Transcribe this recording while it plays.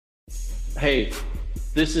hey,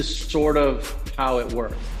 this is sort of how it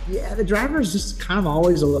works. Yeah, the driver is just kind of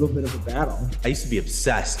always a little bit of a battle. I used to be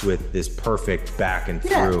obsessed with this perfect back and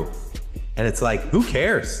through. And it's like, who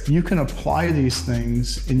cares? You can apply these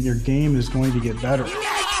things and your game is going to get better.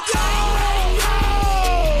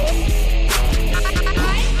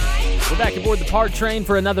 We're back aboard the Par Train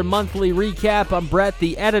for another monthly recap. I'm Brett,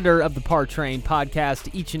 the editor of the Par Train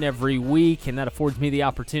podcast each and every week, and that affords me the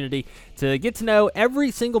opportunity to get to know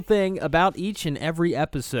every single thing about each and every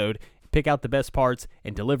episode, pick out the best parts,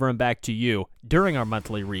 and deliver them back to you during our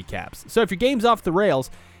monthly recaps. So if your game's off the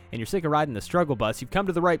rails and you're sick of riding the struggle bus, you've come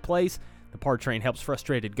to the right place. The Par Train helps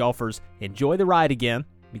frustrated golfers enjoy the ride again,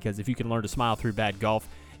 because if you can learn to smile through bad golf,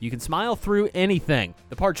 you can smile through anything.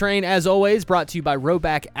 The Par Train, as always, brought to you by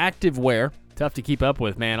Rhoback Activewear. Tough to keep up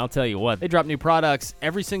with, man. I'll tell you what. They drop new products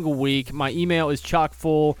every single week. My email is chock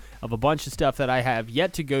full of a bunch of stuff that I have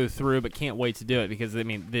yet to go through, but can't wait to do it because, I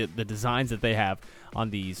mean, the designs that they have on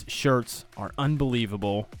these shirts are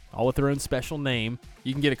unbelievable, all with their own special name.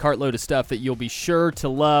 You can get a cartload of stuff that you'll be sure to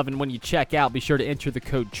love, and when you check out, be sure to enter the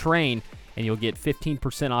code TRAIN, and you'll get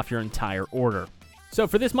 15% off your entire order. So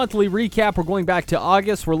for this monthly recap, we're going back to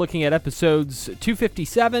August. We're looking at episodes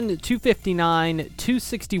 257, 259,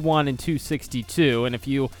 261, and 262. And if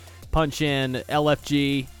you punch in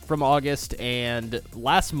LFG from August and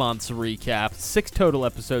last month's recap, 6 total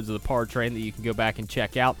episodes of the Par Train that you can go back and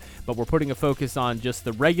check out. But we're putting a focus on just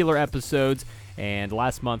the regular episodes. And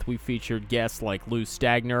last month we featured guests like Lou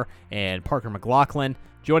Stagner and Parker McLaughlin,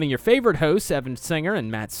 joining your favorite hosts, Evan Singer and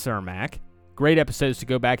Matt Cermak. Great episodes to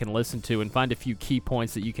go back and listen to and find a few key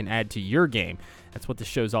points that you can add to your game. That's what this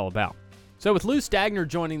show's all about. So with Lou Stagner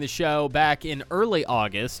joining the show back in early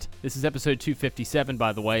August, this is episode 257,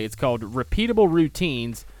 by the way. It's called Repeatable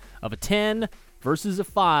Routines of a 10 versus a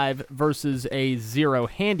 5 versus a 0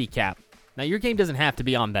 handicap. Now, your game doesn't have to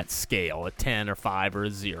be on that scale, a 10 or 5 or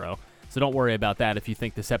a 0. So don't worry about that if you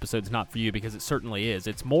think this episode's not for you, because it certainly is.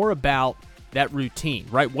 It's more about that routine,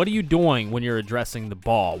 right? What are you doing when you're addressing the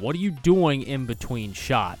ball? What are you doing in between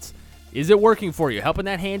shots? Is it working for you, helping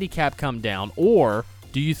that handicap come down? Or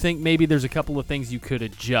do you think maybe there's a couple of things you could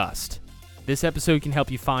adjust? This episode can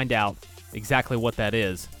help you find out exactly what that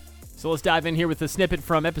is. So let's dive in here with a snippet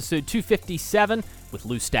from episode 257 with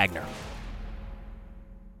Lou Stagner.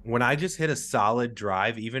 When I just hit a solid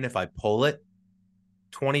drive, even if I pull it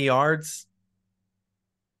 20 yards,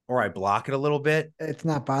 or I block it a little bit, It's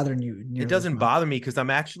not bothering you. it doesn't bother me because I'm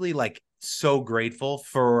actually like so grateful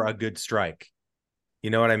for a good strike. You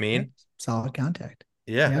know what I mean? Solid contact.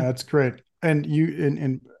 Yeah. Yeah, that's great. And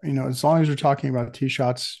you know, as long as we're talking about tee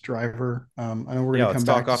shots, driver, I know we're going to come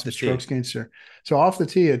back to some strokes gains here. So off the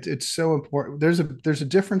tee, it's so important. There's a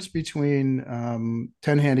difference between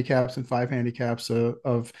 10 handicaps and 5 handicaps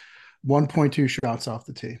of 1.2 shots off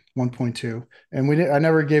the tee, 1.2. And I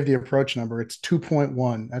never gave the approach number. It's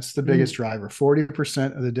 2.1. That's the biggest driver.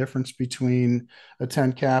 40% of the difference between a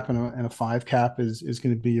 10 cap and a 5 cap is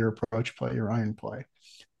going to be your approach play, your iron play.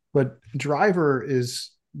 But driver is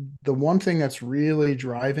the one thing that's really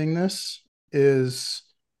driving this is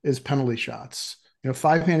penalty shots. You know,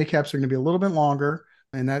 5 handicaps are going to be a little bit longer,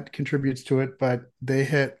 and that contributes to it, but they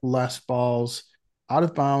hit less balls out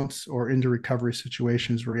of bounds or into recovery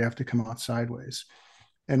situations where you have to come out sideways.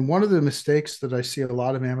 And one of the mistakes that I see a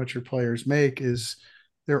lot of amateur players make is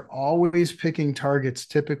they're always picking targets,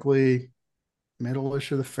 typically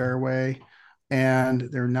middle-ish of the fairway, and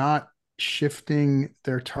they're not shifting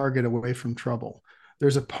their target away from trouble.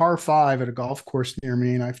 There's a par 5 at a golf course near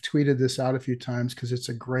me, and I've tweeted this out a few times because it's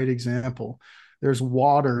a great example. There's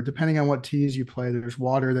water, depending on what tees you play, there's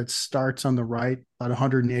water that starts on the right, about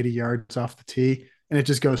 180 yards off the tee, and it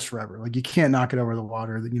just goes forever. Like, you can't knock it over the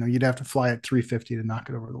water. You know, you'd have to fly at 350 to knock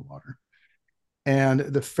it over the water. And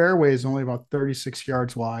the fairway is only about 36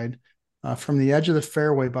 yards wide. From the edge of the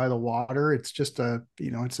fairway by the water, it's just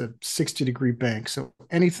it's a 60-degree bank. So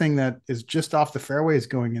anything that is just off the fairway is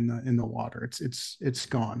going in the water. It's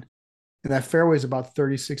gone. And that fairway is about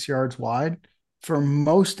 36 yards wide. For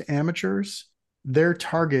most amateurs, their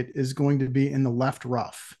target is going to be in the left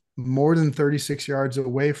rough, more than 36 yards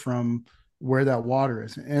away from where that water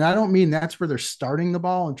is. And I don't mean that's where they're starting the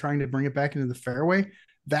ball and trying to bring it back into the fairway.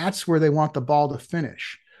 That's where they want the ball to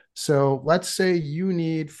finish. So let's say you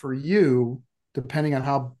need, for you, depending on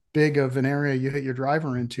how big of an area you hit your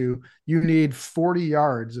driver into, you need 40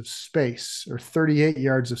 yards of space or 38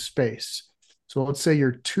 yards of space. So let's say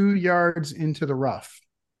you're 2 yards into the rough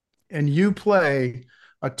and you play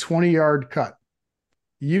a 20-yard cut.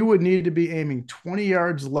 You would need to be aiming 20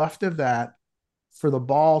 yards left of that for the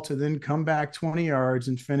ball to then come back 20 yards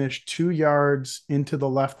and finish 2 yards into the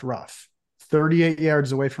left rough. 38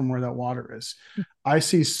 yards away from where that water is. I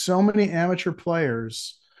see so many amateur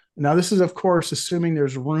players. Now, this is, of course, assuming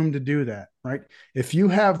there's room to do that, right? If you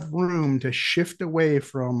have room to shift away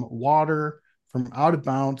from water, from out of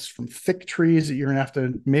bounds, from thick trees that you're going to have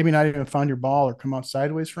to maybe not even find your ball or come out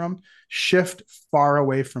sideways from, shift far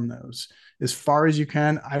away from those as far as you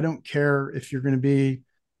can. I don't care if you're going to be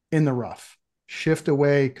in the rough. Shift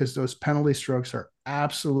away, because those penalty strokes are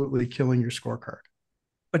absolutely killing your scorecard.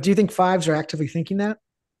 But do you think fives are actively thinking that?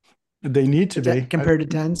 They need to be compared to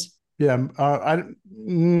tens. Yeah, I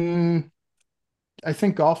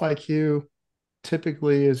think golf IQ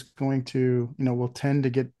typically is going to, will tend to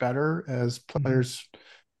get better as players'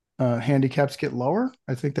 handicaps get lower.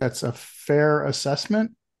 I think that's a fair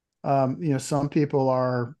assessment. Some people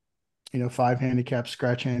are, 5 handicaps,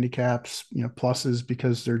 scratch handicaps, pluses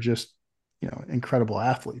because they're just, incredible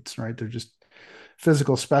athletes, right? They're just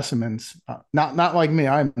physical specimens. Not like me.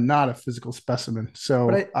 I'm not a physical specimen. So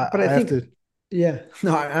I think have to. Yeah,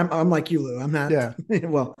 no, I'm like you, Lou. I'm not. Yeah.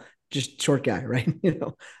 Well, just short guy, right?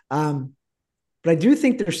 But I do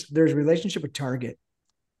think there's a relationship with target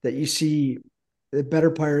that you see the better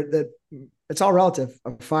player, that it's all relative.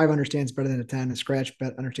 A 5 understands better than a 10. A scratch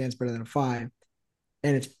bet understands better than a 5,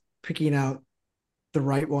 and it's picking out the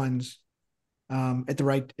right ones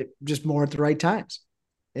just more at the right times,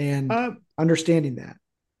 and understanding that.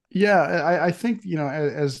 Yeah, I think,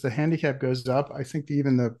 as the handicap goes up, I think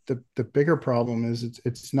even the bigger problem is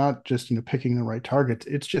it's not just, picking the right target.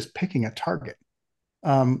 It's just picking a target.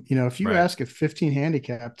 If you ask a 15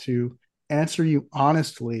 handicap to answer you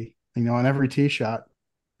honestly, on every tee shot,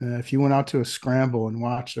 if you went out to a scramble and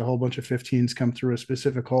watched a whole bunch of 15s come through a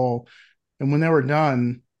specific hole, and when they were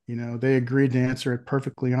done, they agreed to answer it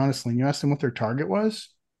perfectly honestly, and you asked them what their target was,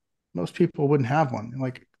 most people wouldn't have one.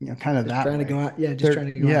 Like, kind of that trying way. to go out. Yeah. Just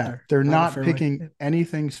trying to go out there. They're not picking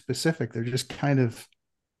anything specific. They're just kind of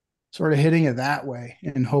sort of hitting it that way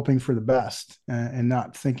and hoping for the best, and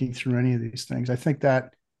not thinking through any of these things. I think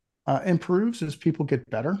that improves as people get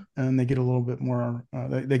better and they get a little bit more,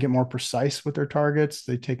 they get more precise with their targets.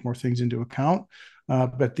 They take more things into account.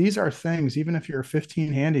 But these are things, even if you're a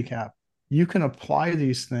 15 handicap, you can apply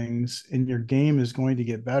these things and your game is going to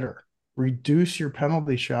get better. Reduce your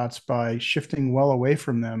penalty shots by shifting well away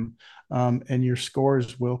from them, and your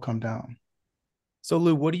scores will come down. So,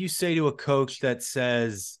 Lou, what do you say to a coach that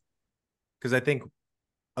says, because I think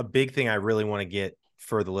a big thing I really want to get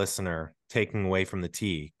for the listener taking away from the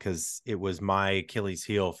tee, because it was my Achilles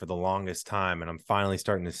heel for the longest time, and I'm finally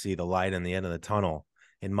starting to see the light in the end of the tunnel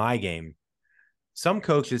in my game. Some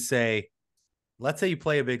coaches say, let's say you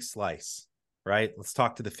play a big slice, right? Let's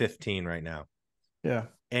talk to the 15 right now. Yeah.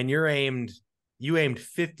 And you aimed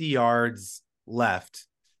 50 yards left.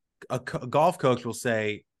 A golf coach will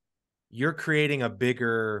say, you're creating a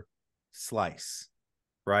bigger slice,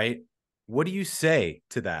 right? What do you say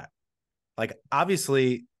to that? Like,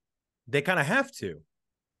 obviously, they kind of have to.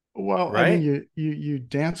 Well, right? I mean, you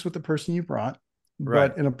dance with the person you brought, right.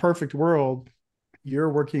 But in a perfect world, you're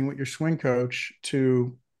working with your swing coach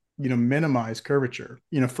to, minimize curvature,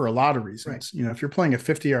 for a lot of reasons. Right. If you're playing a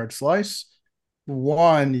 50-yard slice,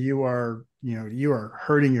 one, you are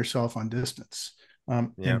hurting yourself on distance.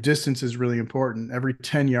 And distance is really important. Every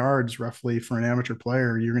 10 yards, roughly, for an amateur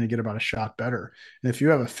player, you're going to get about a shot better. And if you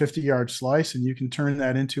have a 50-yard slice and you can turn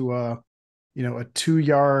that into a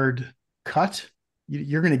 2-yard cut,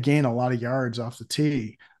 you're going to gain a lot of yards off the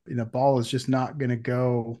tee. The ball is just not going to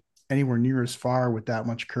go anywhere near as far with that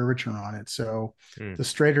much curvature on it. So the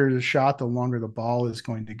straighter the shot, the longer the ball is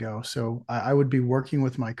going to go. So I would be working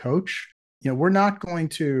with my coach. We're not going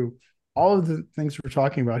to, all of the things we're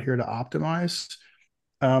talking about here to optimize.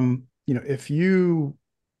 If you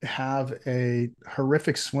have a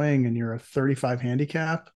horrific swing and you're a 35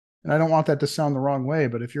 handicap, and I don't want that to sound the wrong way,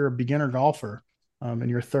 but if you're a beginner golfer, and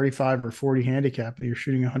you're 35 or 40 handicap and you're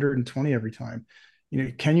shooting 120 every time,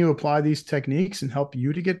 can you apply these techniques and help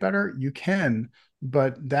you to get better? You can,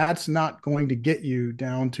 but that's not going to get you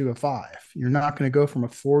down to a 5. You're not going to go from a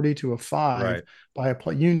 40 to a 5 by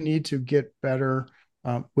you need to get better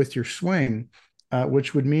with your swing,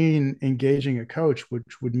 which would mean engaging a coach,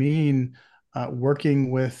 which would mean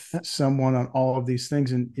working with someone on all of these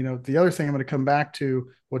things. And, the other thing I'm going to come back to,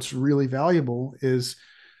 what's really valuable is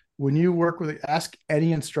when you work with, ask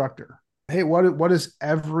any instructor, hey, what is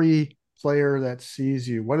every player that sees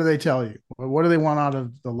you, what do they tell you? What do they want out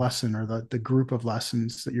of the lesson or the group of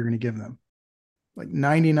lessons that you're going to give them? Like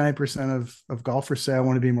 99% of golfers say, I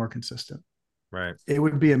want to be more consistent. Right. It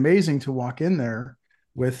would be amazing to walk in there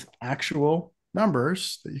with actual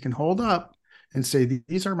numbers that you can hold up and say,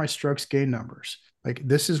 these are my strokes gain numbers. Like,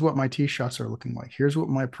 this is what my tee shots are looking like. Here's what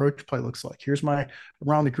my approach play looks like. Here's my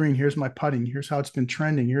around the green. Here's my putting. Here's how it's been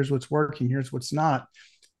trending. Here's what's working. Here's what's not.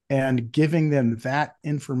 And giving them that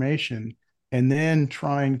information, and then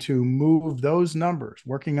trying to move those numbers,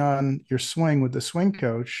 working on your swing with the swing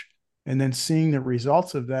coach, and then seeing the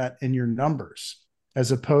results of that in your numbers,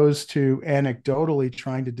 as opposed to anecdotally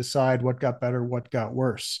trying to decide what got better, what got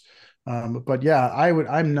worse. But yeah, I would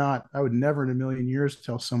never in a million years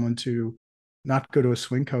tell someone to not go to a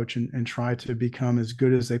swing coach and try to become as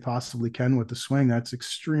good as they possibly can with the swing. That's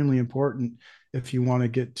extremely important if you want to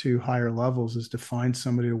get to higher levels, is to find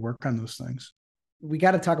somebody to work on those things. We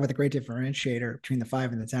got to talk about the great differentiator between the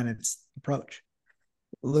 5 and the 10. It's approach.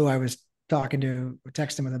 Lou, I was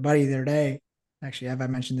texting with a buddy the other day. Actually, have I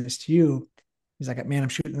mentioned this to you? He's like, man, I'm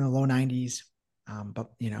shooting in the low 90s.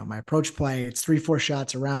 But my approach play, it's 3-4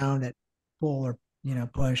 shots around at pull or,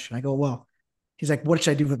 push. And I go, well, he's like, what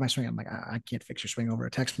should I do with my swing? I'm like, I can't fix your swing over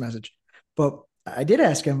a text message. But I did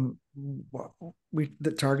ask him,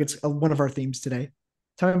 the targets, one of our themes today.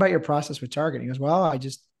 Tell me about your process with target. He goes, well,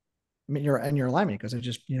 your alignment. Because I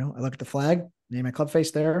just, I look at the flag, name my club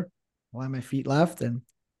face there, align my feet left. And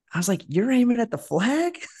I was like, you're aiming at the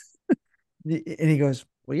flag? And he goes,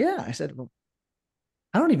 well, yeah. I said, well,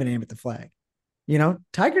 I don't even aim at the flag.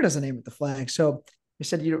 Tiger doesn't aim at the flag. So I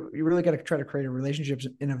said, you really got to try to create a relationship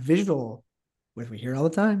in a visual with, we hear all the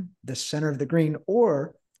time, the center of the green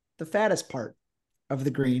or the fattest part of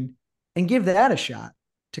the green, and give that a shot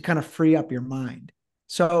to kind of free up your mind.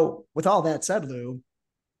 So with all that said, Lou,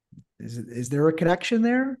 is there a connection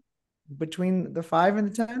there between the 5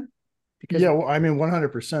 and the 10? Because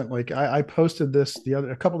 100%. Like I posted this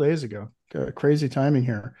a couple of days ago. Crazy timing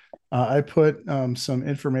here. I put some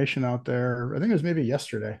information out there. I think it was maybe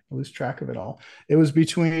yesterday. I lose track of it all. It was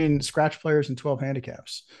between scratch players and 12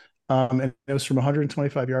 handicaps. And it was from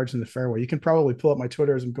 125 yards in the fairway. You can probably pull up my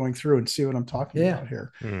Twitter as I'm going through and see what I'm talking about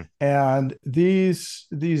here. And these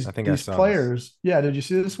players, did you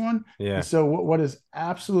see this one? Yeah. And so what is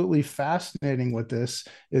absolutely fascinating with this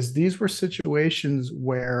is these were situations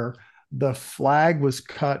where the flag was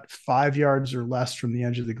cut 5 yards or less from the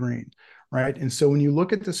edge of the green, right? And so when you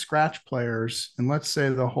look at the scratch players, and let's say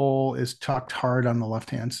the hole is tucked hard on the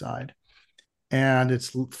left-hand side, and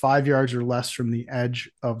it's 5 yards or less from the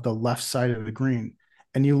edge of the left side of the green,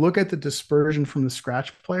 and you look at the dispersion from the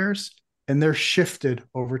scratch players, and they're shifted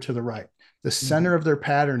over to the right. The center of their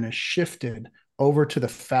pattern is shifted over to the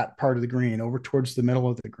fat part of the green, over towards the middle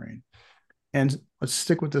of the green. And let's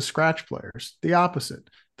stick with the scratch players. The opposite.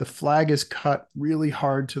 The flag is cut really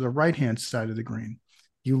hard to the right-hand side of the green.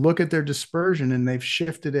 You look at their dispersion, and they've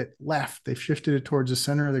shifted it left. They've shifted it towards the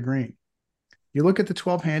center of the green. You look at the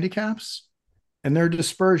 12 handicaps, and their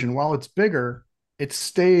dispersion, while it's bigger, it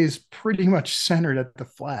stays pretty much centered at the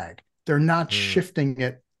flag. They're not shifting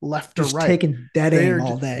it left or right. Taking dead aim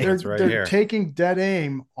all day. They're taking dead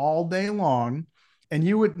aim all day long. And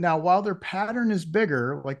you would now, while their pattern is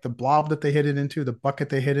bigger, like the blob that they hit it into, the bucket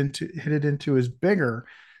they hit it into is bigger,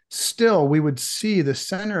 still we would see the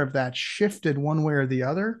center of that shifted one way or the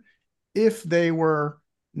other if they were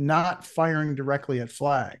not firing directly at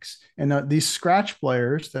flags. And these scratch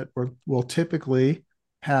players that will typically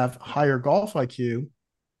have higher golf IQ,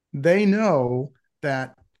 they know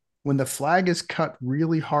that when the flag is cut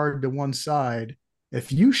really hard to one side,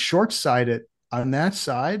 if you short side it on that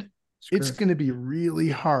side, it's going to be really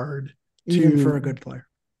hard. Even for a good player.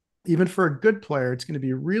 Even for a good player, it's going to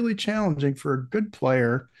be really challenging for a good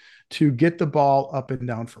player to get the ball up and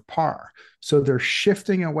down for par. So they're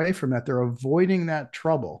shifting away from that. They're avoiding that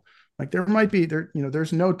trouble. Like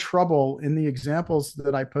there's no trouble in the examples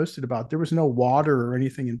that I posted about. There was no water or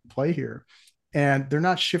anything in play here. And they're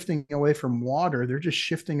not shifting away from water. They're just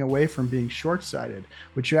shifting away from being short-sighted,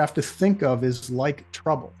 which you have to think of as like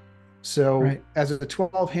trouble. So as a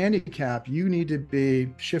 12 handicap, you need to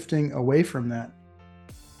be shifting away from that.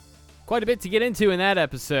 Quite a bit to get into in that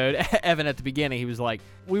episode. Evan, at the beginning, he was like,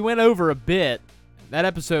 we went over a bit. That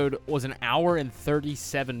episode was an hour and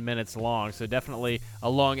 37 minutes long, so definitely a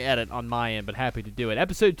long edit on my end, but happy to do it.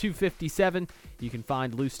 Episode 257, you can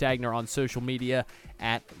find Lou Stagner on social media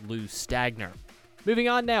at Lou Stagner. Moving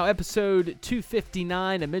on now, episode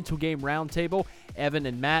 259, a mental game roundtable. Evan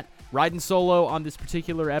and Matt riding solo on this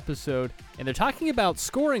particular episode, and they're talking about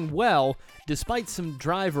scoring well despite some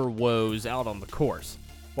driver woes out on the course.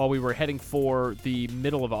 While we were heading for the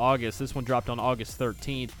middle of August, this one dropped on August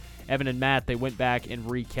 13th, Evan and Matt, they went back and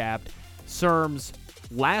recapped Serm's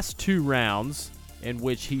last 2 rounds, in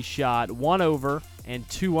which he shot 1 over and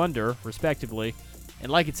 2 under, respectively.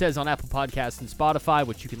 And like it says on Apple Podcasts and Spotify,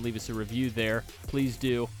 which you can leave us a review there, please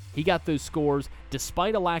do. He got those scores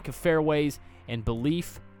despite a lack of fairways and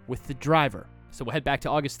belief with the driver. So we'll head back to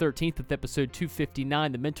August 13th with episode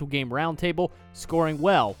 259, the Mental Game Roundtable, scoring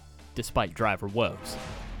well despite driver woes.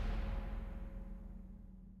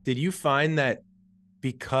 Did you find that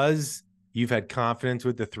because you've had confidence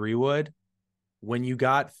with the 3-wood, when you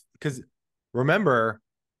got, because remember,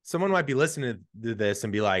 someone might be listening to this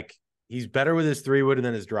and be like, he's better with his 3-wood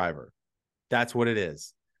than his driver. That's what it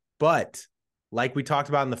is. But like we talked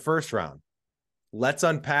about in the first round, let's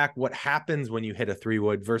unpack what happens when you hit a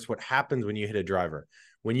 3-wood versus what happens when you hit a driver.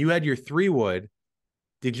 When you had your 3-wood,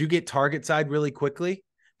 did you get target side really quickly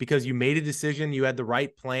because you made a decision, you had the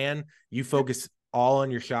right plan, you focus all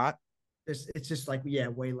on your shot? It's just like,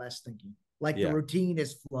 way less thinking. Like the routine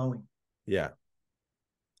is flowing. Yeah.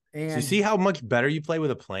 And so you see how much better you play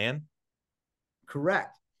with a plan?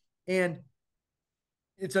 Correct. And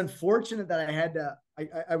it's unfortunate that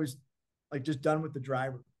I was like just done with the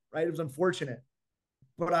driver, right? It was unfortunate.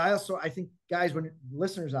 But I think, guys, when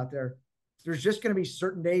listeners out there, there's just going to be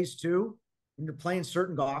certain days too, when you're playing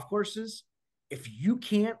certain golf courses, if you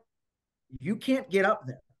can't get up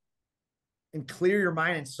there and clear your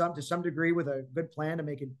mind to some degree with a good plan to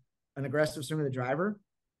make an aggressive swing with the driver,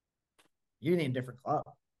 you need a different club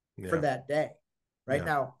for that day. Right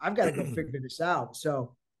now, I've got to go figure this out.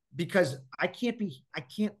 So, because I can't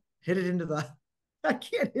hit it into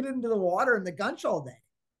the water in the gunch all day.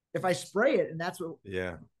 If I spray it, and that's what.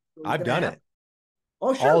 Yeah, I've done it.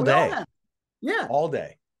 Oh, sure, all day. Yeah, all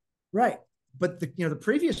day. Right, but the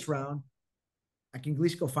previous round, I can at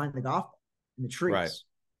least go find the golf ball in the trees. Right.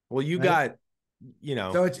 Well, you got,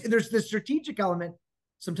 So there's the strategic element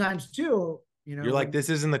sometimes too. You're like, this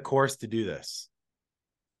isn't the course to do this.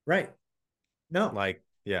 Right. No. Like,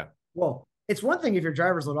 yeah. Well, it's one thing if your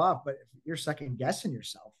driver's lit off, but if you're second guessing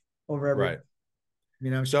yourself over every,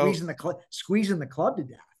 squeezing the club to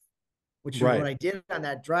death, which is what I did on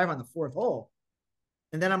that drive on the 4th hole.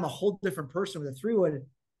 And then I'm a whole different person with a 3-wood,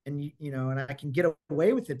 and and I can get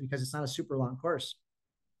away with it because it's not a super long course.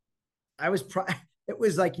 It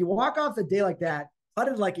was like you walk off the day like that,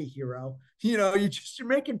 putted like a hero. You're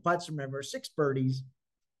making putts. Remember, 6 birdies.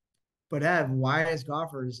 But as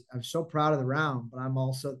golfers, I'm so proud of the round. But I'm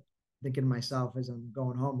also thinking to myself as I'm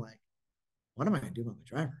going home, like, what am I going to do about my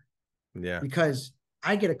driver? Yeah. Because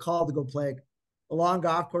I get a call to go play a long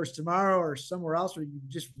golf course tomorrow or somewhere else where you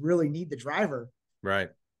just really need the driver. Right.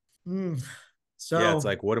 So yeah, it's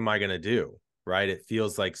like, what am I going to do? Right. It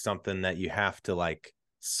feels like something that you have to like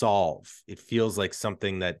solve. It feels like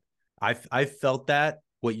something that I felt that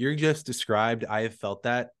what you just described, I have felt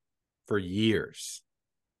that for years.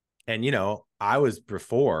 And, I'm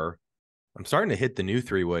starting to hit the new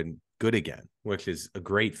 3-wood good again, which is a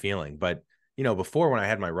great feeling. But, before when I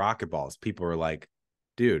had my rocket balls, people were like,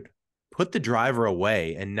 dude, put the driver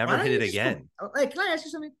away and never hit it again. Can I ask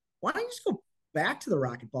you something? Why don't you just go back to the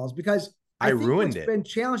rocket balls? Because I think ruined what's been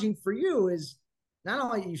challenging for you is not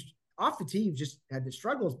only you off the tee, you've just had the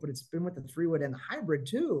struggles, but it's been with the 3-wood and the hybrid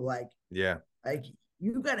too. Like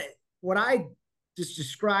you got it. What I just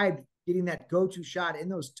described, getting that go-to shot in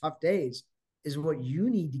those tough days is what you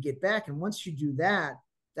need to get back. And once you do that,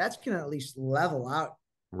 that's going to at least level out.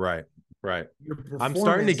 Right. I'm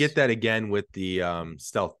starting to get that again with the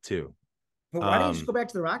Stealth 2. But why don't you just go back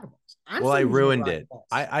to the rocket balls? I ruined it.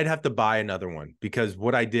 I'd have to buy another one because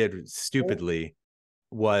what I did stupidly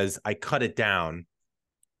was I cut it down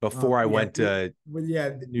before I went to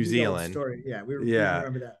New Zealand. Story. Yeah, we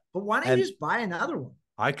remember that. But why don't you just buy another one?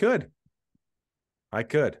 I could.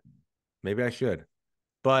 Maybe I should.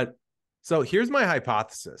 But so here's my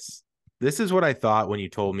hypothesis. This is what I thought when you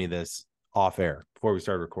told me this off air before we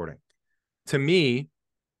started recording. To me,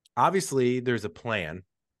 obviously, there's a plan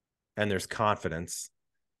and there's confidence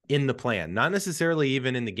in the plan, not necessarily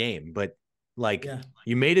even in the game, but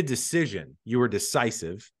you made a decision. You were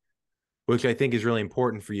decisive, which I think is really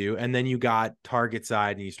important for you. And then you got target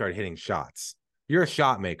side and you started hitting shots. You're a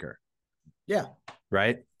shot maker. Yeah.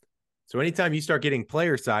 Right. So anytime you start getting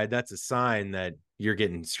player side, that's a sign that you're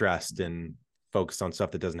getting stressed and focused on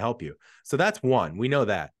stuff that doesn't help you. So that's one. We know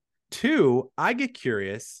that. 2, I get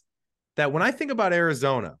curious that when I think about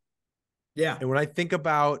Arizona, and when I think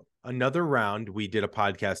about another round we did a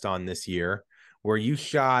podcast on this year where you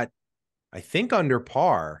shot, I think, under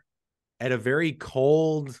par at a very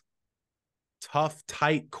cold, tough,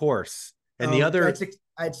 tight course. And the other,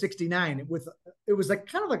 I had 69 it was like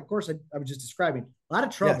kind of like a course I was just describing. A lot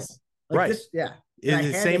of trouble. Yes.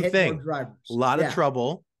 It's the same thing. A lot of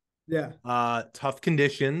trouble. Yeah. Tough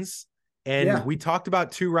conditions. And we talked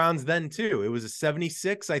about 2 rounds then too. It was a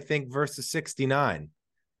 76, I think, versus 69.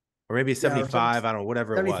 Or maybe a 75. I don't know,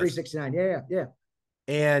 whatever it was. 73, 69. Yeah.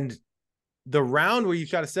 And the round where you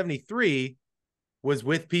shot a 73, was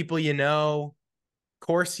with people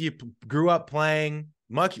course you grew up playing,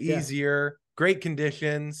 much easier, great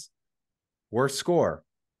conditions, worse score.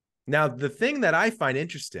 Now, the thing that I find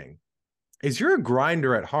interesting is you're a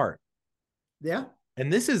grinder at heart. Yeah.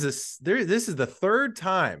 And this is the third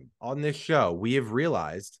time on this show we have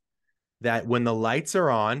realized that when the lights are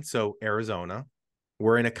on, so Arizona,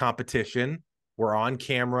 we're in a competition, we're on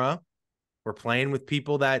camera, we're playing with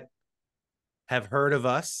people that have heard of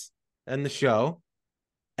us and the show,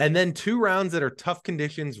 and then 2 rounds that are tough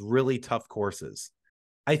conditions, really tough courses.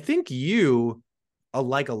 I think you,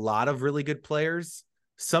 like a lot of really good players,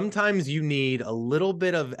 sometimes you need a little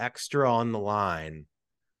bit of extra on the line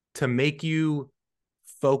to make you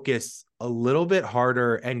focus a little bit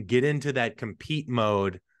harder and get into that compete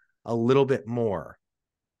mode a little bit more.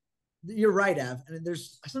 You're right, Ev. And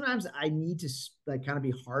there's sometimes I need to like kind of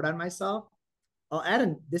be hard on myself. I'll add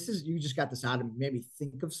in, you just got this out and made me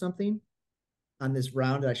think of something on this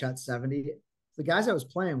round that I shot 70. The guys I was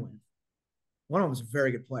playing with, one of them was a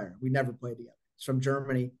very good player. We never played together. He's from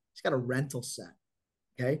Germany. He's got a rental set.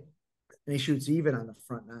 Okay. And he shoots even on the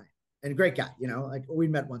front 9. And a great guy, like we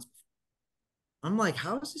met once before. I'm like,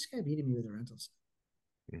 how is this guy beating me with a rental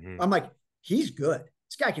set? Mm-hmm. I'm like, he's good.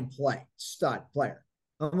 This guy can play. Stud player.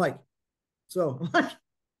 I'm like,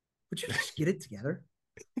 would you just get it together?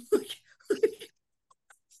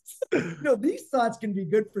 These thoughts can be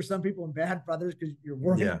good for some people and bad for others because you're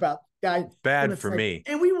worried about guys. Bad for me.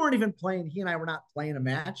 And we weren't even playing. He and I were not playing a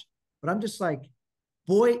match. But I'm just like,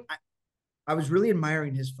 boy, I was really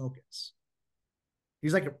admiring his focus.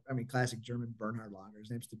 He's like classic German Bernhard Langer. His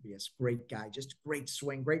name's Tobias. Great guy. Just great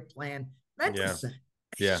swing, great plan. Mental set.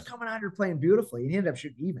 He's just coming out here playing beautifully. And he ended up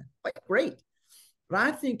shooting even. Like, great. But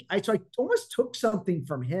I think I almost took something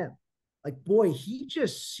from him. Like, boy, he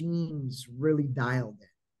just seems really dialed in.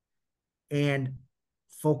 And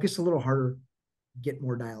focus a little harder, get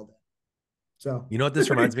more dialed in. So, you know what this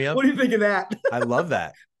reminds me of? What do you think of that? I love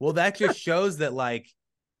that. Well, that just shows that, like,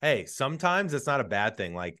 hey, sometimes it's not a bad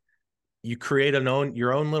thing. Like, you create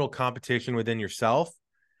your own little competition within yourself,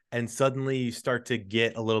 and suddenly you start to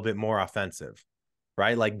get a little bit more offensive,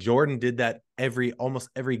 right? Like Jordan did that almost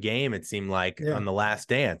every game, it seemed like, on The Last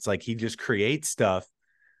Dance. Like, he just creates stuff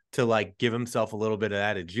to like give himself a little bit of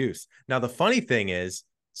added juice. Now, the funny thing is,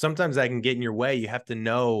 sometimes I can get in your way. You have to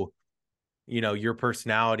know, your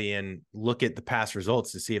personality and look at the past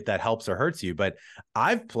results to see if that helps or hurts you. But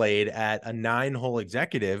I've played at a 9-hole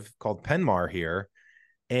executive called Penmar here.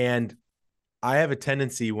 And I have a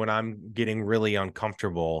tendency when I'm getting really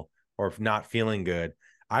uncomfortable or not feeling good,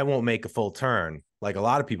 I won't make a full turn like a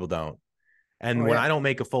lot of people don't. And when I don't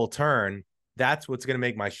make a full turn, that's what's going to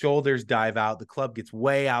make my shoulders dive out. The club gets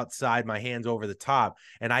way outside, my hands over the top,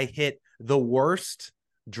 and I hit the worst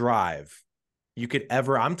drive you could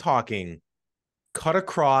ever. I'm talking cut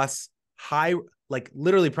across high, like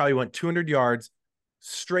literally probably went 200 yards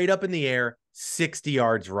straight up in the air, 60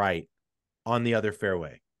 yards right on the other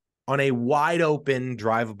fairway on a wide open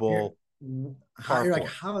drivable. You're like,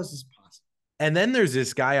 how is this possible? And then there's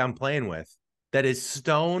this guy I'm playing with that is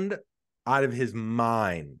stoned out of his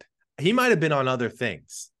mind. He might have been on other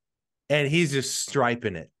things, and he's just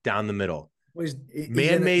striping it down the middle.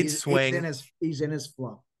 Man-made swing. He's in his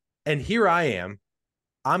flow. And here I am.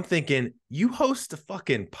 I'm thinking, you host a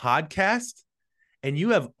fucking podcast and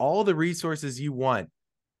you have all the resources you want.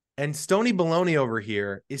 And Stony Baloney over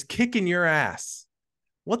here is kicking your ass.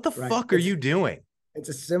 What the fuck are you doing? It's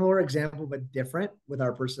a similar example, but different with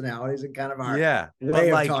our personalities and kind of our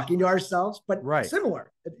way of talking to ourselves, but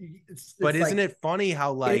similar. It's but isn't it funny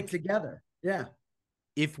how like together? Yeah.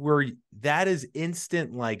 If that is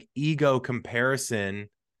instant like ego comparison.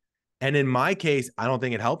 And in my case, I don't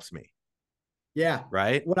think it helps me. Yeah.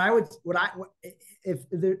 Right.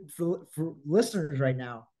 For listeners right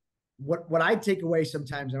now, what I take away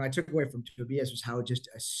sometimes, and I took away from Tobias, was how just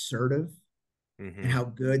assertive and how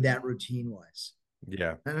good that routine was.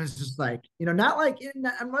 Yeah. And it's just like, not like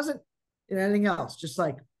I wasn't in anything else, just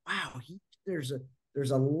like, wow, there's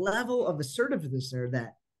a level of assertiveness there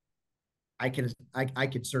that I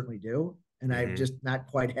can certainly do. And I've just not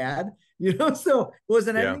quite had, so it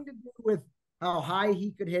wasn't anything to do with how high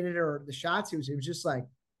he could hit it or the shots it was just like,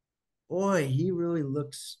 boy, he really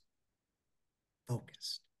looks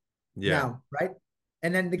focused. Yeah. Now, right.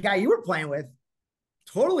 And then the guy you were playing with,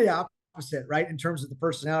 totally opposite, right? In terms of the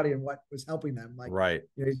personality and what was helping them. Like, right.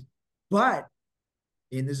 But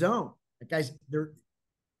in the zone, like guys,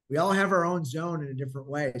 we all have our own zone in a different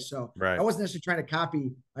way. So I wasn't necessarily trying to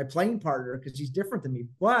copy my playing partner because he's different than me,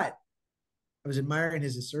 but I was admiring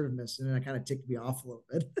his assertiveness, and then it kind of ticked me off a little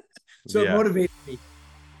bit. So it motivated me.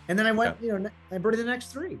 And then I went, I birdied the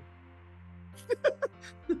next 3.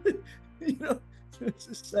 You know, it's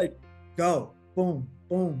just like, go, boom,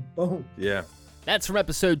 boom, boom. Yeah. That's from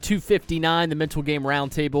episode 259, the Mental Game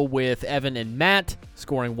Roundtable with Evan and Matt,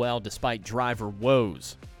 scoring well despite driver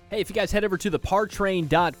woes. Hey, if you guys head over to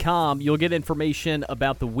thepartrain.com, you'll get information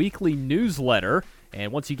about the weekly newsletter.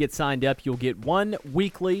 And once you get signed up, you'll get one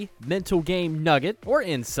weekly mental game nugget or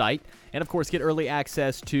insight. And, of course, get early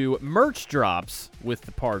access to merch drops with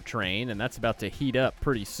the Par Train. And that's about to heat up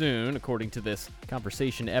pretty soon, according to this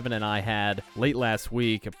conversation Evan and I had late last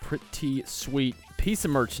week. A pretty sweet piece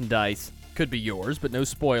of merchandise. Could be yours, but no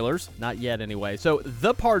spoilers. Not yet, anyway. So,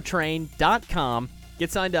 thepartrain.com.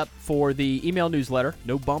 Get signed up for the email newsletter.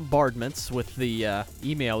 No bombardments with the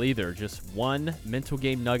email either. Just one mental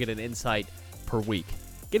game nugget and insight per week.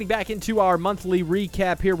 Getting back into our monthly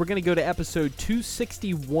recap here, we're going to go to episode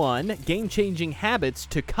 261, Game-Changing Habits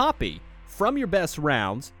to Copy from Your Best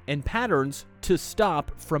Rounds and Patterns to Stop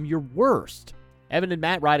from Your Worst. Evan and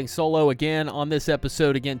Matt riding solo again on this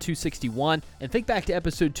episode, again 261. And think back to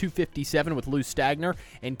episode 257 with Lou Stagner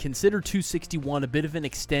and consider 261 a bit of an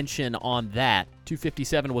extension on that.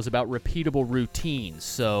 257 was about repeatable routines,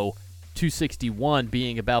 so 261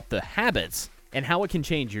 being about the habits and how it can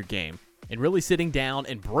change your game. And really sitting down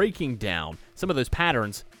and breaking down some of those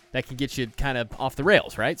patterns that can get you kind of off the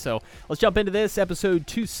rails, right? So let's jump into this, episode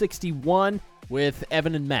 261 with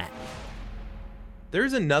Evan and Matt.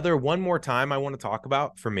 There's one more time I want to talk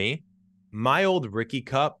about for me. My old Ricky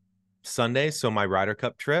Cup Sunday, so my Ryder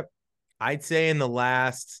Cup trip, I'd say not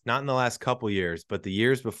in the last couple years, but the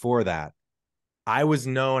years before that, I was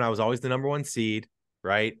always the number one seed,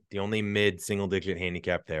 right? The only mid single digit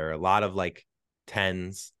handicap there. A lot of like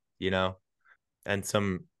 10s, and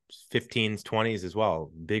some 15s, 20s as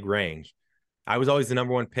well. Big range. I was always the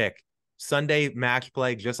number one pick. Sunday match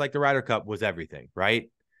play, just like the Ryder Cup, was everything, right?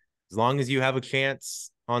 As long as you have a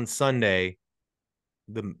chance on Sunday,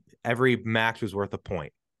 every match was worth a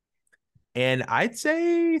point. And I'd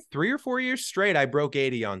say 3 or 4 years straight, I broke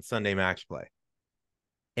 80 on Sunday match play.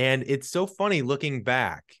 And it's so funny looking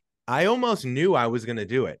back. I almost knew I was going to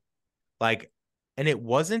do it. And it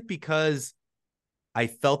wasn't because I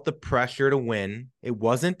felt the pressure to win. It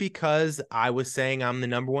wasn't because I was saying I'm the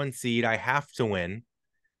number one seed, I have to win.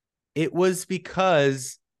 It was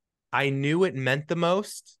because I knew it meant the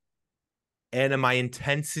most. And my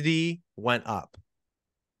intensity went up.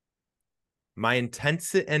 My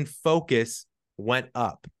intensity and focus went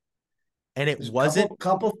up. And it wasn't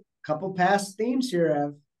couple past themes here,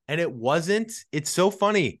 Ev. And it's so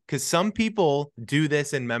funny because some people do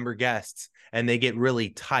this in member guests and they get really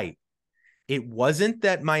tight. It wasn't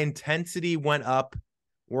that my intensity went up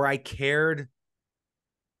where I cared.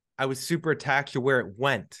 I was super attached to where it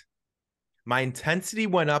went. My intensity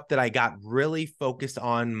went up that I got really focused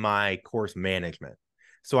on my course management.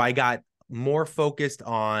 So I got more focused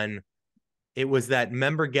on, it was that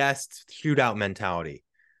member guest shootout mentality.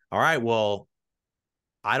 All right, well,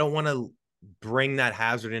 I don't want to bring that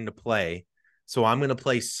hazard into play. So I'm going to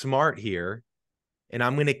play smart here and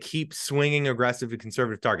I'm going to keep swinging aggressive to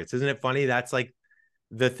conservative targets. Isn't it funny? That's like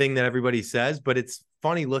the thing that everybody says, but it's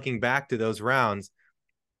funny looking back to those rounds.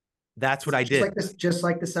 That's what I did. Just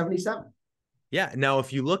like the 77. Yeah. Now,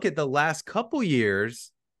 if you look at the last couple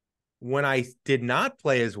years, when I did not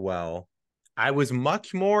play as well, I was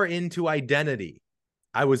much more into identity.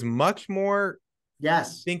 I was much more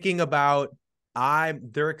thinking about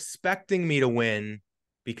they're expecting me to win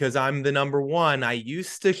because I'm the number one. I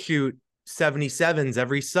used to shoot 77s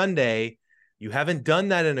every Sunday. You haven't done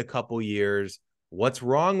that in a couple years. What's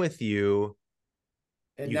wrong with you?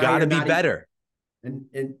 And you got to be better. And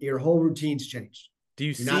your whole routine's changed. Do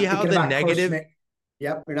you see how the negative?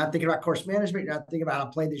 Yep. You're not thinking about course management. You're not thinking about how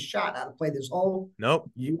to play this shot, how to play this hole. Nope.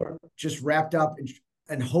 You are just wrapped up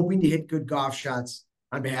and hoping to hit good golf shots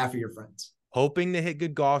on behalf of your friends. Hoping to hit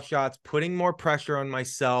good golf shots, putting more pressure on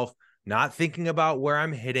myself, not thinking about where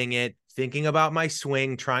I'm hitting it, thinking about my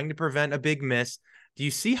swing, trying to prevent a big miss. Do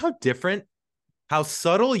you see how different, how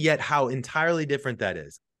subtle, yet how entirely different that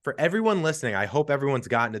is? For everyone listening, I hope everyone's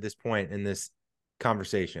gotten to this point in this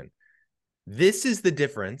conversation. This is the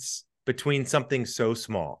difference between something so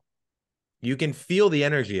small. You can feel the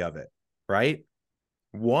energy of it, right?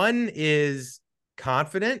 One is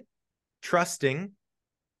confident, trusting,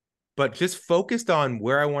 but just focused on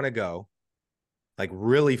where I want to go, like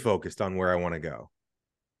really focused on where I want to go.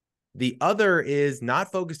 The other is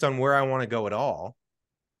not focused on where I want to go at all,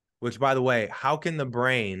 which, by the way, how can the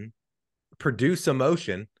brain produce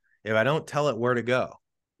emotion if I don't tell it where to go?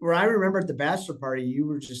 Where I remember at the bachelor party, you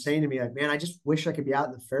were just saying to me, like, man, I just wish I could be out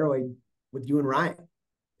in the fairway with you and Ryan.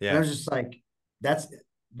 Yeah. And I was just like, that's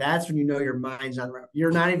when you know your mind's not right. You're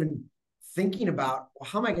not even thinking about, well,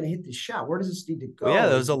 how am I going to hit this shot? Where does this need to go? Well, yeah,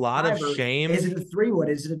 there's a lot of shame. Is it a 3-wood?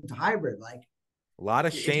 Is it a hybrid? Like a lot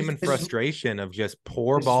of shame and frustration of just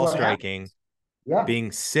poor ball striking. Yeah.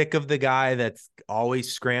 Being sick of the guy that's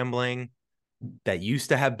always scrambling, that used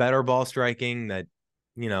to have better ball striking, that,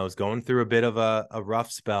 you know, is going through a bit of a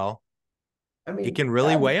rough spell. I mean, it can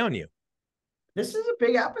really weigh on you. This is a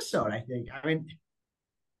big episode, I think. I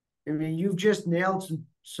mean, you've just nailed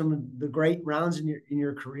some of the great rounds in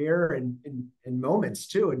your career and moments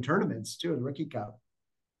too, and tournaments too, in Rookie Cup.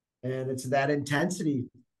 And it's that intensity,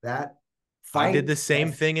 that fight. I did the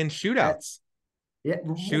same thing in shootouts.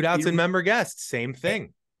 Shootouts and member guests, same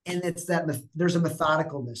thing. And it's that there's a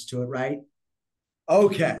methodicalness to it, right?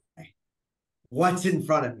 Okay, what's in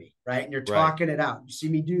front of me, right? And you're talking it out. You see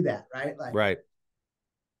me do that, right? Like, right.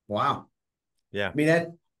 Wow. Yeah. I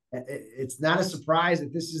mean, it's not a surprise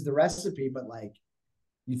that this is the recipe, but like,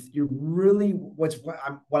 you're really what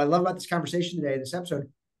I love about this conversation today, this episode.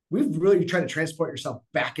 We've really tried to transport yourself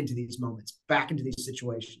back into these moments, back into these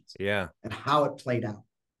situations. Yeah. And how it played out.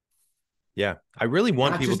 Yeah. I really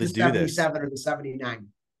want people to do this. Not just the 77 or the 79.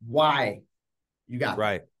 Why you got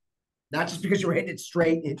right. That. Not just because you were hitting it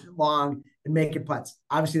straight, hitting it long, and making putts.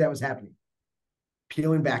 Obviously, that was happening.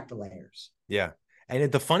 Peeling back the layers. Yeah.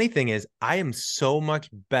 And the funny thing is, I am so much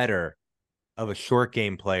better of a short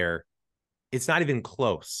game player. It's not even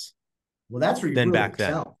close. Well, that's where you really back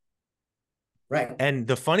excel. Then. Right. And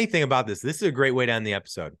the funny thing about this is a great way to end the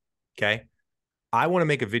episode. Okay. I want to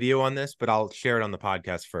make a video on this, but I'll share it on the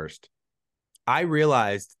podcast first. I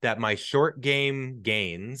realized that my short game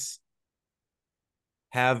gains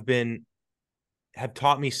have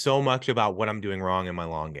taught me so much about what I'm doing wrong in my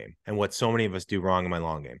long game and what so many of us do wrong in my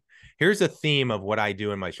long game. Here's a theme of what I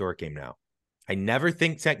do in my short game now. I never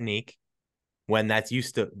think technique when that's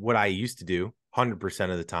what I used to do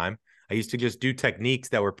 100% of the time. I used to just do techniques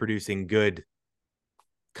that were producing good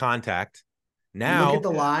contact. Now you look at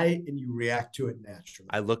the lie and you react to it naturally.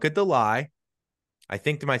 I look at the lie. I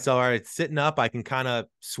think to myself, all right, it's sitting up. I can kind of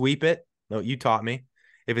sweep it. No, you taught me.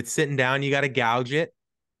 If it's sitting down, you got to gouge it.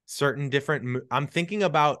 I'm thinking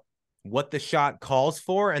about what the shot calls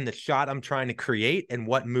for and the shot I'm trying to create and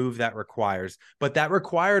what move that requires. But that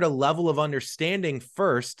required a level of understanding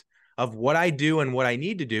first of what I do and what I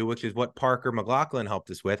need to do, which is what Parker McLaughlin helped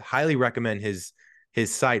us with. Highly recommend his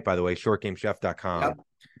site, by the way, shortgamechef.com. Yep.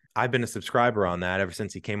 I've been a subscriber on that ever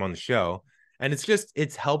since he came on the show. And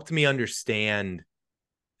it's helped me understand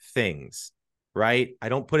things, right? I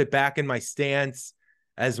don't put it back in my stance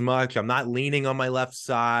as much. I'm not leaning on my left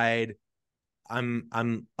side.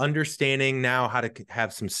 I'm understanding now how to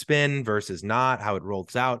have some spin versus not, how it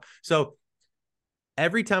rolls out. So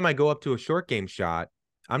every time I go up to a short game shot,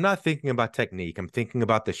 I'm not thinking about technique. I'm thinking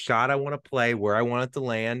about the shot I want to play, where I want it to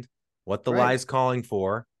land, what the lie's calling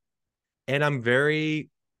for. And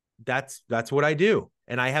that's what I do.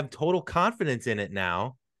 And I have total confidence in it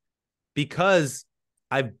now because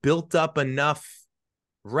I've built up enough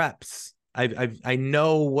reps. I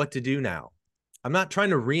know what to do now. I'm not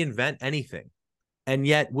trying to reinvent anything. And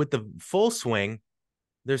yet with the full swing,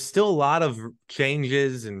 there's still a lot of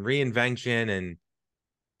changes and reinvention. And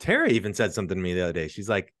Tara even said something to me the other day. She's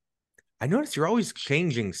like, I noticed you're always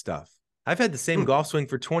changing stuff. I've had the same golf swing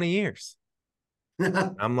for 20 years.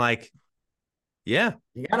 I'm like, yeah.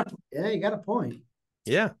 You got a point.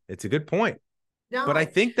 Yeah, it's a good point. No, but I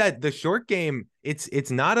think that the short game,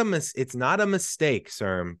 it's not a mistake,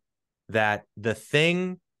 Serm, that the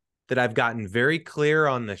thing that I've gotten very clear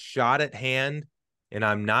on the shot at hand, and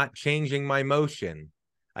I'm not changing my motion.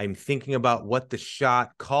 I'm thinking about what the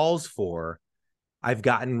shot calls for. I've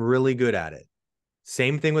gotten really good at it.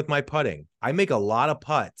 Same thing with my putting. I make a lot of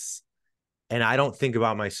putts, and I don't think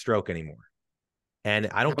about my stroke anymore. And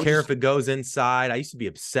I don't care if it goes inside. I used to be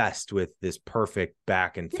obsessed with this perfect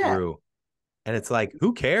back and through. And it's like,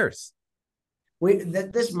 who cares?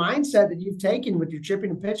 This mindset that you've taken with your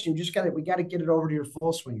chipping and pitching, we got to get it over to your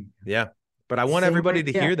full swing. Yeah. But I want everybody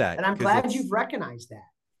to hear that. And I'm glad you've recognized that.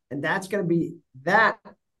 And that's going to be that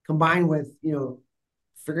combined with,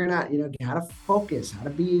 figuring out, how to focus, how to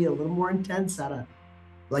be a little more intense, how to,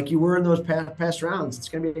 like you were in those past rounds. It's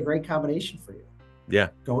going to be a great combination for you. Yeah.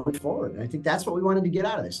 Going forward. And I think that's what we wanted to get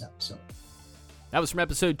out of this episode. That was from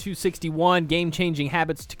episode 261, game-changing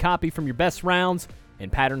habits to copy from your best rounds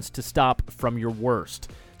and patterns to stop from your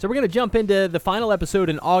worst. So we're going to jump into the final episode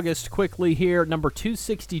in August quickly here, number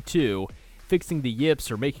 262, fixing the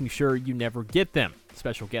yips or making sure you never get them.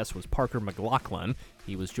 Special guest was Parker McLaughlin.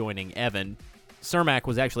 He was joining Evan. Cermak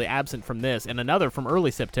was actually absent from this, and another from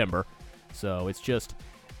early September. So it's just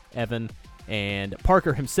Evan and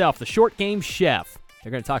Parker himself, the short game chef.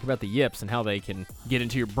 They're going to talk about the yips and how they can get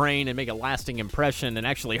into your brain and make a lasting impression and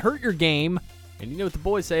actually hurt your game. And you know what the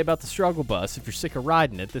boys say about the struggle bus. If you're sick of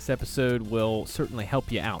riding it, this episode will certainly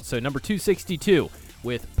help you out. So number 262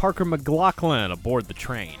 with Parker McLaughlin aboard the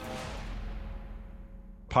train.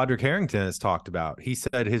 Padraig Harrington has talked about. He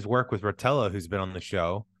said his work with Rotella, who's been on the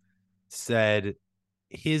show, said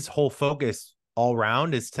his whole focus all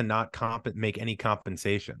around is to not make any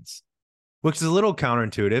compensations, which is a little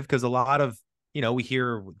counterintuitive because a lot of, we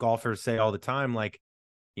hear golfers say all the time, like,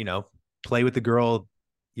 play with the girl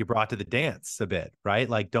you brought to the dance a bit, right?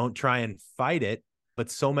 Like, don't try and fight it. But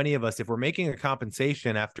so many of us, if we're making a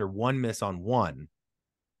compensation after one miss on one,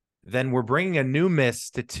 then we're bringing a new miss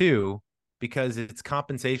to two because it's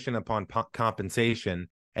compensation upon compensation.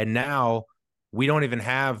 And now we don't even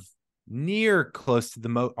have near close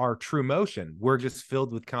to our true motion. We're just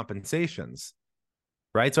filled with compensations,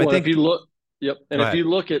 right? So I think if you look, and if you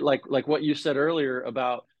look at like what you said earlier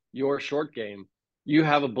about your short game, you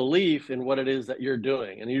have a belief in what it is that you're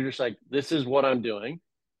doing, and you're just like, this is what I'm doing.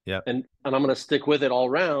 Yeah. And I'm going to stick with it all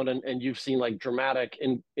around. And you've seen like dramatic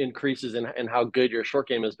increases in how good your short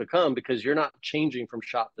game has become because you're not changing from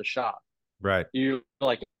shot to shot. Right. You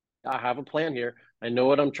like, I have a plan here. I know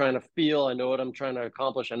what I'm trying to feel. I know what I'm trying to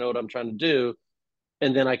accomplish. I know what I'm trying to do.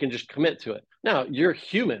 And then I can just commit to it. Now you're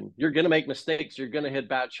human. You're going to make mistakes. You're going to hit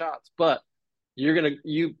bad shots, but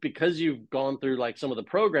because you've gone through like some of the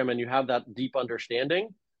program and you have that deep understanding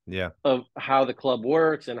of how the club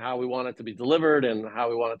works and how we want it to be delivered and how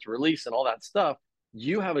we want it to release and all that stuff,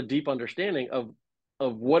 you have a deep understanding of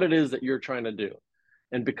what it is that you're trying to do.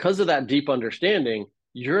 And because of that deep understanding,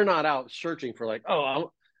 you're not out searching for like,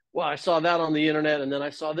 I saw that on the internet and then I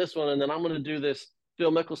saw this one and then I'm going to do this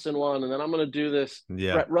Phil Mickelson one and then I'm going to do this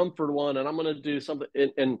Brett Rumford one and I'm going to do something.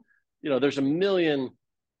 And there's a million,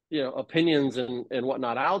 opinions and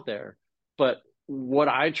whatnot out there. But what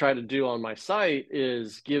I try to do on my site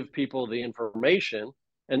is give people the information.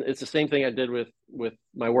 And it's the same thing I did with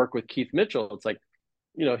my work with Keith Mitchell. It's like,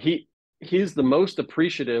 he's the most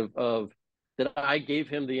appreciative of that I gave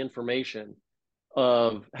him the information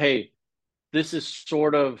of, hey, this is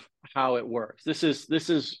sort of how it works. This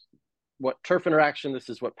is what turf interaction, this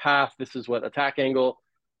is what path, this is what attack angle,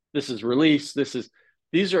 this is release,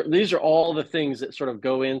 these are all the things that sort of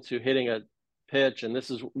go into hitting a pitch, and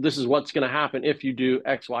this is what's going to happen if you do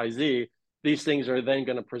X, Y, Z. These things are then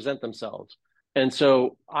going to present themselves. And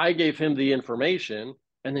so I gave him the information,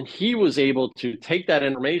 and then he was able to take that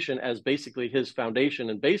information as basically his foundation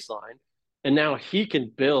and baseline. And now he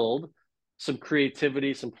can build some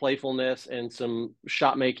creativity, some playfulness, and some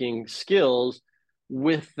shot making skills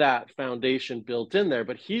with that foundation built in there.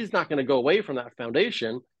 But he's not going to go away from that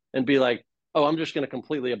foundation and be like, oh, I'm just going to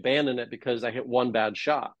completely abandon it because I hit one bad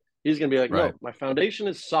shot. He's going to be like, no, my foundation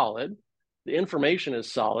is solid. The information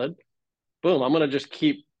is solid. Boom. I'm going to just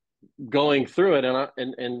keep going through it.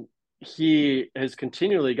 And he has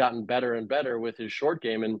continually gotten better and better with his short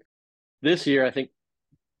game. And this year, I think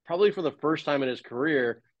probably for the first time in his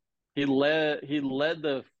career, he led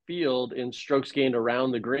the field in strokes gained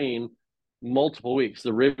around the green multiple weeks.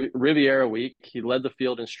 The Riviera week, he led the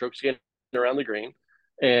field in strokes gained around the green.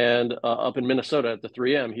 And up in Minnesota at the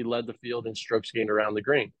 3M, he led the field in strokes gained around the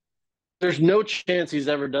green. There's no chance he's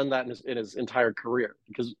ever done that in his entire career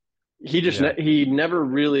because he never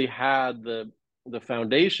really had the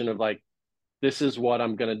foundation of like, this is what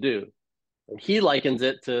I'm going to do. And he likens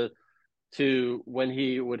it to when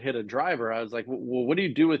he would hit a driver. I was like, well, what do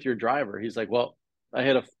you do with your driver? He's like, well, I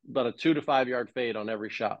hit about a 2 to 5 yard fade on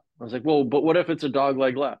every shot. I was like, well, but what if it's a dog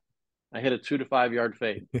leg left? I hit a 2 to 5 yard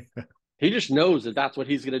fade. He just knows that that's what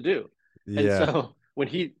he's going to do. And so when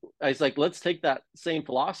I was like, let's take that same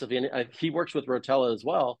philosophy. And he works with Rotella as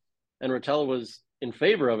well. And Rotella was in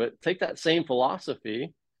favor of it. Take that same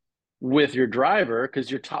philosophy with your driver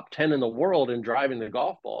because you're top 10 in the world in driving the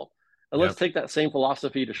golf ball. And let's take that same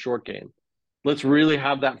philosophy to short game. Let's really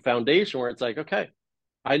have that foundation where it's like, okay,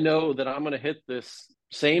 I know that I'm going to hit this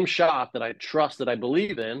same shot that I trust, that I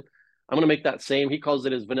believe in. I'm going to make that same, he calls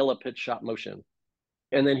it his vanilla pitch shot motion.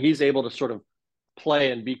 And then he's able to sort of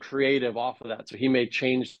play and be creative off of that. So he may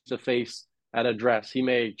change the face at address. He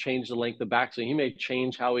may change the length of backswing. He may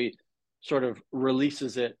change how he sort of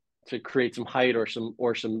releases it to create some height or some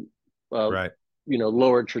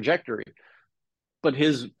lower trajectory. But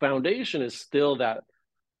his foundation is still that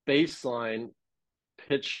baseline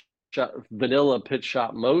pitch shot, vanilla pitch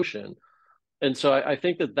shot motion. And so I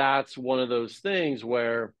think that that's one of those things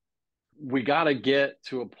where we got to get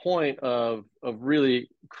to a point of really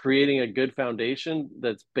creating a good foundation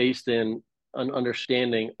that's based in an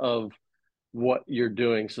understanding of what you're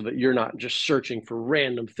doing so that you're not just searching for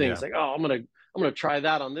random things like, oh, I'm going to I'm going to try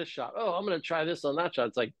that on this shot. Oh, I'm going to try this on that shot.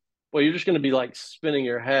 It's like, well, you're just going to be like spinning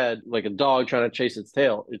your head like a dog trying to chase its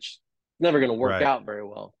tail. It's never going to work out very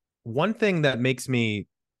well. One thing that makes me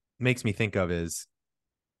think of is,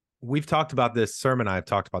 we've talked about this, Sermon and I have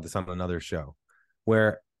talked about this on another show,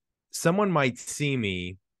 where someone might see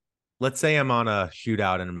me, let's say I'm on a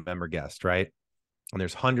shootout and a member guest, right? And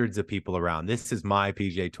there's hundreds of people around. This is my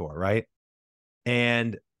PGA Tour, right?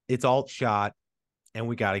 And it's alt shot, and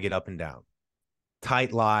we got to get up and down.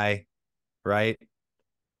 Tight lie, right?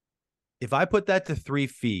 If I put that to 3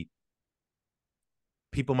 feet,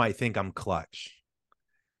 people might think I'm clutch.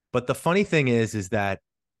 But the funny thing is that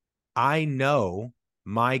I know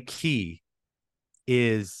my key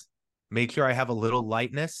is make sure I have a little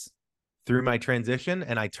lightness through my transition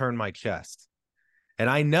and I turn my chest. And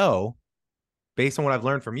I know, based on what I've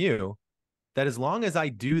learned from you, that as long as I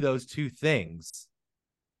do those 2 things,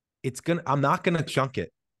 I'm not going to chunk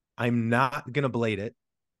it. I'm not going to blade it.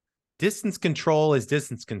 Distance control is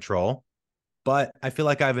distance control, but I feel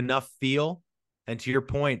like I have enough feel. And to your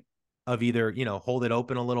point of either, hold it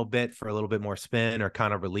open a little bit for a little bit more spin or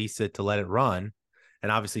kind of release it to let it run.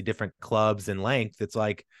 And obviously different clubs and length. It's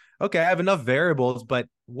like, okay, I have enough variables, but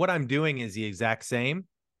what I'm doing is the exact same.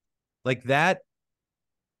 Like that.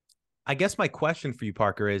 I guess my question for you,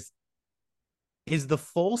 Parker, is the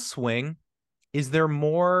full swing, is there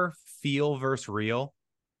more feel versus real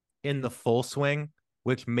in the full swing,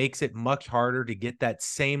 which makes it much harder to get that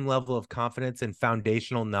same level of confidence and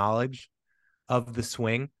foundational knowledge of the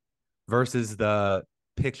swing versus the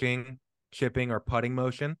pitching, chipping, or putting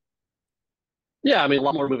motion? Yeah, I mean, a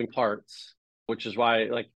lot more moving parts, which is why,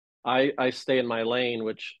 like, I stay in my lane,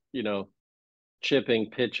 which, chipping,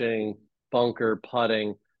 pitching, bunker,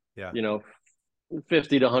 putting,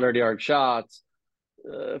 50 to 100-yard shots,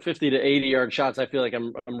 50 to 80-yard shots. I feel like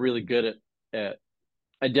I'm really good at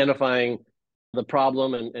identifying the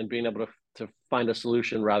problem and being able to find a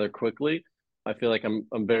solution rather quickly. I feel like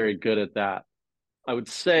I'm very good at that. I would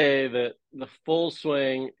say that the full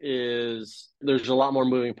swing there's a lot more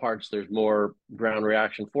moving parts. There's more ground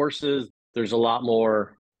reaction forces. There's a lot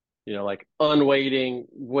more, like unweighting,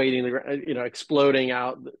 weighting, exploding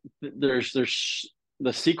out. There's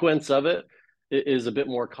the sequence of it is a bit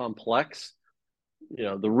more complex.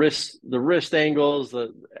 The wrist angles,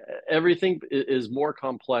 everything is more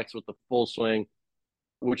complex with the full swing,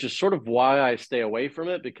 which is sort of why I stay away from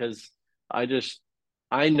it, because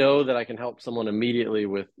I know that I can help someone immediately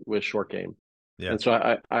with short game. Yeah. And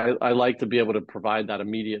so I like to be able to provide that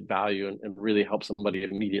immediate value and really help somebody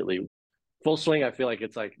immediately. Full swing, I feel like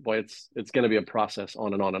it's like, boy, it's going to be a process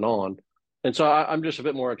on and on and on. And so I'm just a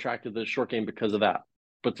bit more attracted to the short game because of that.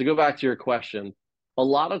 But to go back to your question, a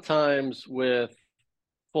lot of times with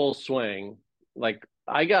full swing, like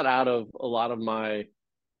I got out of a lot of my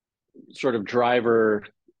sort of driver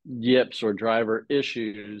yips or driver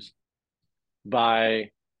issues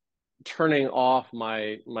by turning off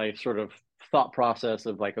my sort of thought process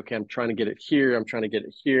of like, okay, I'm trying to get it here, I'm trying to get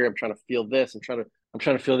it here, I'm trying to feel this, I'm trying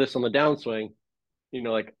to feel this on the downswing.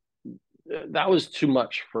 Like that was too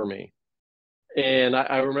much for me. And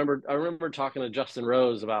I remember talking to Justin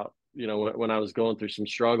Rose about, when I was going through some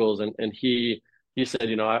struggles, and he said,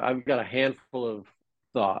 I've got a handful of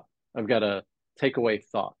thought, I've got a takeaway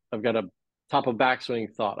thought, I've got a top of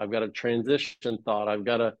backswing thought, I've got a transition thought, I've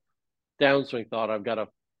got a downswing thought, I've got a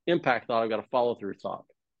impact thought, I've got a follow through thought.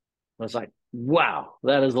 I was like, wow,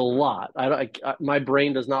 that is a lot. My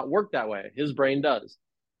brain does not work that way. His brain does.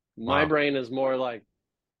 My brain is more like,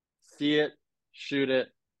 see it, shoot it,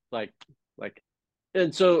 like,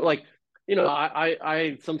 and so like,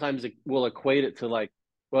 I sometimes will equate it to like,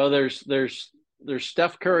 well, there's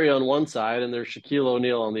Steph Curry on one side and there's Shaquille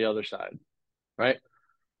O'Neal on the other side, right?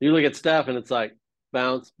 You look at Steph and it's like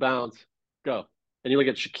bounce, bounce, go. And you look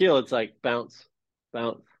at Shaquille, it's like bounce,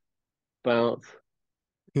 bounce, bounce.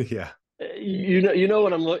 Yeah. You know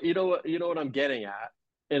what I'm getting at.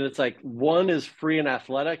 And it's like one is free and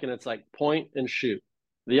athletic and it's like point and shoot.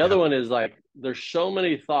 The other one is like there's so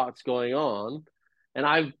many thoughts going on. And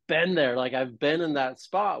I've been there, like I've been in that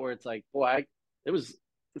spot where it's like, boy,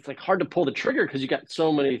 it's like hard to pull the trigger because you got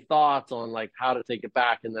so many thoughts on like how to take it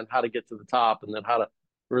back and then how to get to the top and then how to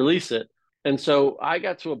release it. And so I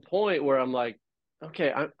got to a point where I'm like,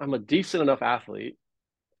 okay, I'm a decent enough athlete.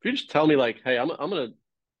 If you just tell me like, hey, I'm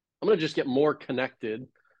gonna just get more connected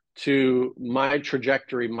to my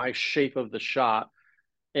trajectory, my shape of the shot,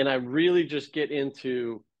 and I really just get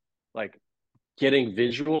into like getting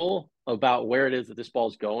visual about where it is that this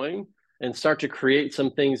ball's going and start to create some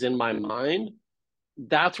things in my mind.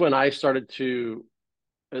 That's when I started to,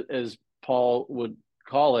 as Paul would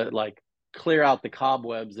call it, like clear out the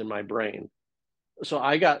cobwebs in my brain. so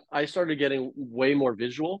I started getting way more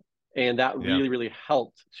visual, and that really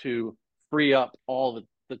helped to free up all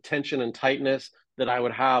the tension and tightness that I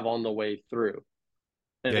would have on the way through.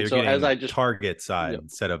 And you're so as I just target side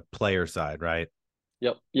instead of player side, right?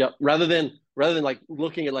 Yep. Rather than like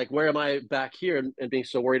looking at like, where am I back here and being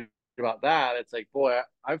so worried about that, it's like, boy,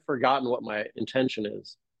 I've forgotten what my intention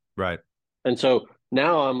is. Right. And so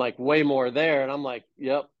now I'm like way more there, and I'm like,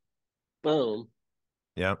 yep, boom.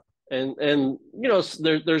 Yep. And you know,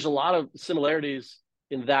 there's a lot of similarities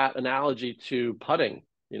in that analogy to putting,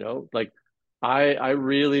 you know, like I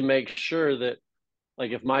really make sure that,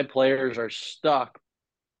 like, if my players are stuck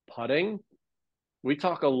putting, we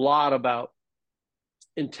talk a lot about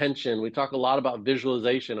intention. We talk a lot about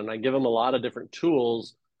visualization, and I give them a lot of different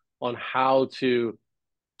tools on how to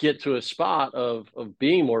get to a spot of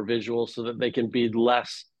being more visual so that they can be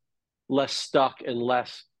less stuck and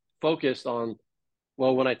less focused on,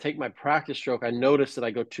 well, when I take my practice stroke, I notice that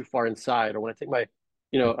I go too far inside. Or when I take my,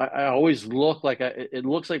 you know, I always look like it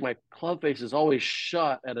looks like my club face is always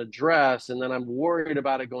shut at address, and then I'm worried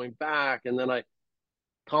about it going back, and then I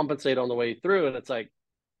compensate on the way through. And it's like,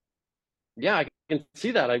 yeah, I can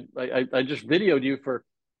see that. I just videoed you for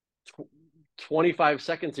 25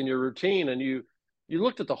 seconds in your routine, and you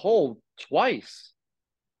looked at the hole twice.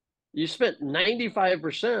 You spent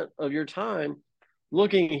 95% of your time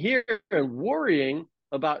looking here and worrying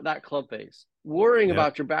about that club face, worrying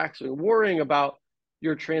about your backswing, worrying about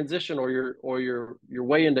your transition or your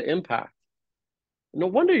way into impact. No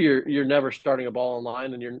wonder you're never starting a ball on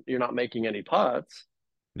line, and you're not making any putts.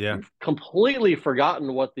 Yeah. You've completely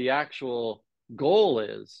forgotten what the actual goal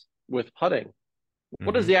is with putting. Mm-hmm.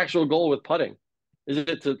 What is the actual goal with putting? Is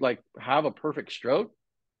it to like have a perfect stroke?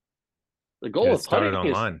 The goal of putting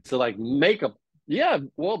is to like make a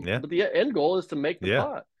but the end goal is to make the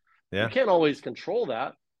putt. Yeah. You can't always control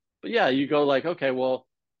that. But yeah, you go like, okay, well,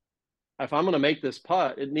 if I'm going to make this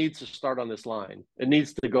putt, it needs to start on this line. It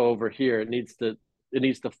needs to go over here. It needs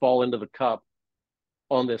to fall into the cup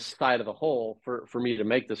on this side of the hole for me to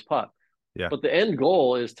make this putt. Yeah. But the end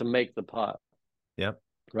goal is to make the putt. Yeah.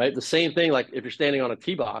 Right. The same thing, like if you're standing on a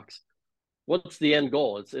tee box, what's the end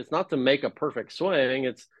goal? It's not to make a perfect swing.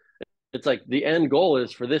 It's like the end goal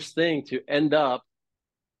is for this thing to end up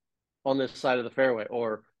on this side of the fairway,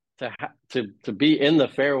 or to be in the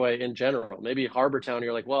fairway in general. Maybe Harbour Town,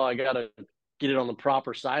 you're like, well, I got to get it on the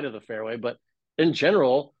proper side of the fairway. But in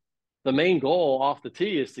general, the main goal off the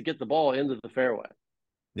tee is to get the ball into the fairway.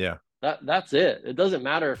 Yeah. That's it. It doesn't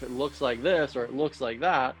matter if it looks like this or it looks like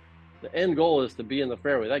that. The end goal is to be in the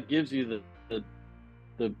fairway. That gives you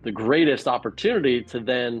the greatest opportunity to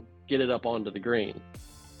then get it up onto the green.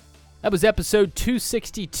 That was episode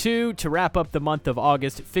 262 to wrap up the month of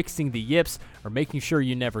August, fixing the yips or making sure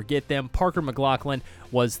you never get them. Parker McLachlin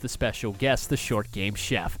was the special guest, the short game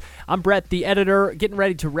chef. I'm Brett, the editor, getting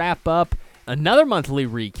ready to wrap up another monthly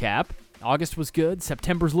recap. August was good.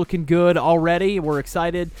 September's looking good already. We're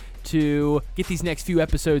excited to get these next few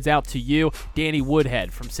episodes out to you. Danny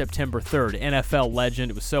Woodhead from September 3rd, NFL legend.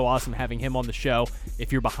 It was so awesome having him on the show.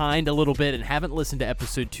 If you're behind a little bit and haven't listened to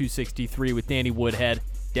episode 263 with Danny Woodhead,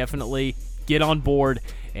 definitely get on board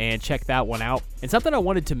and check that one out. And something I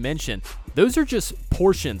wanted to mention, those are just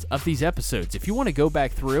portions of these episodes. If you want to go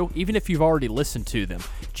back through, even if you've already listened to them,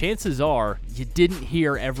 chances are you didn't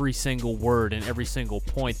hear every single word and every single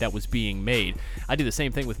point that was being made. I do the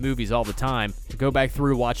same thing with movies all the time. Go back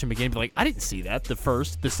through, watch them again, be like, I didn't see that the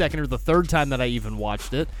first, the second, or the third time that I even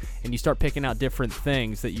watched it. And you start picking out different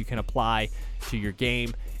things that you can apply to your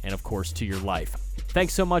game and, of course, to your life.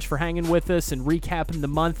 Thanks so much for hanging with us and recapping the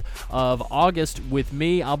month of August with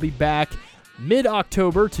me. I'll be back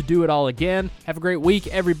mid-October to do it all again. Have a great week,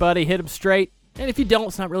 everybody. Hit them straight. And if you don't,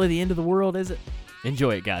 it's not really the end of the world, is it?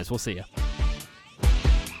 Enjoy it, guys. We'll see you.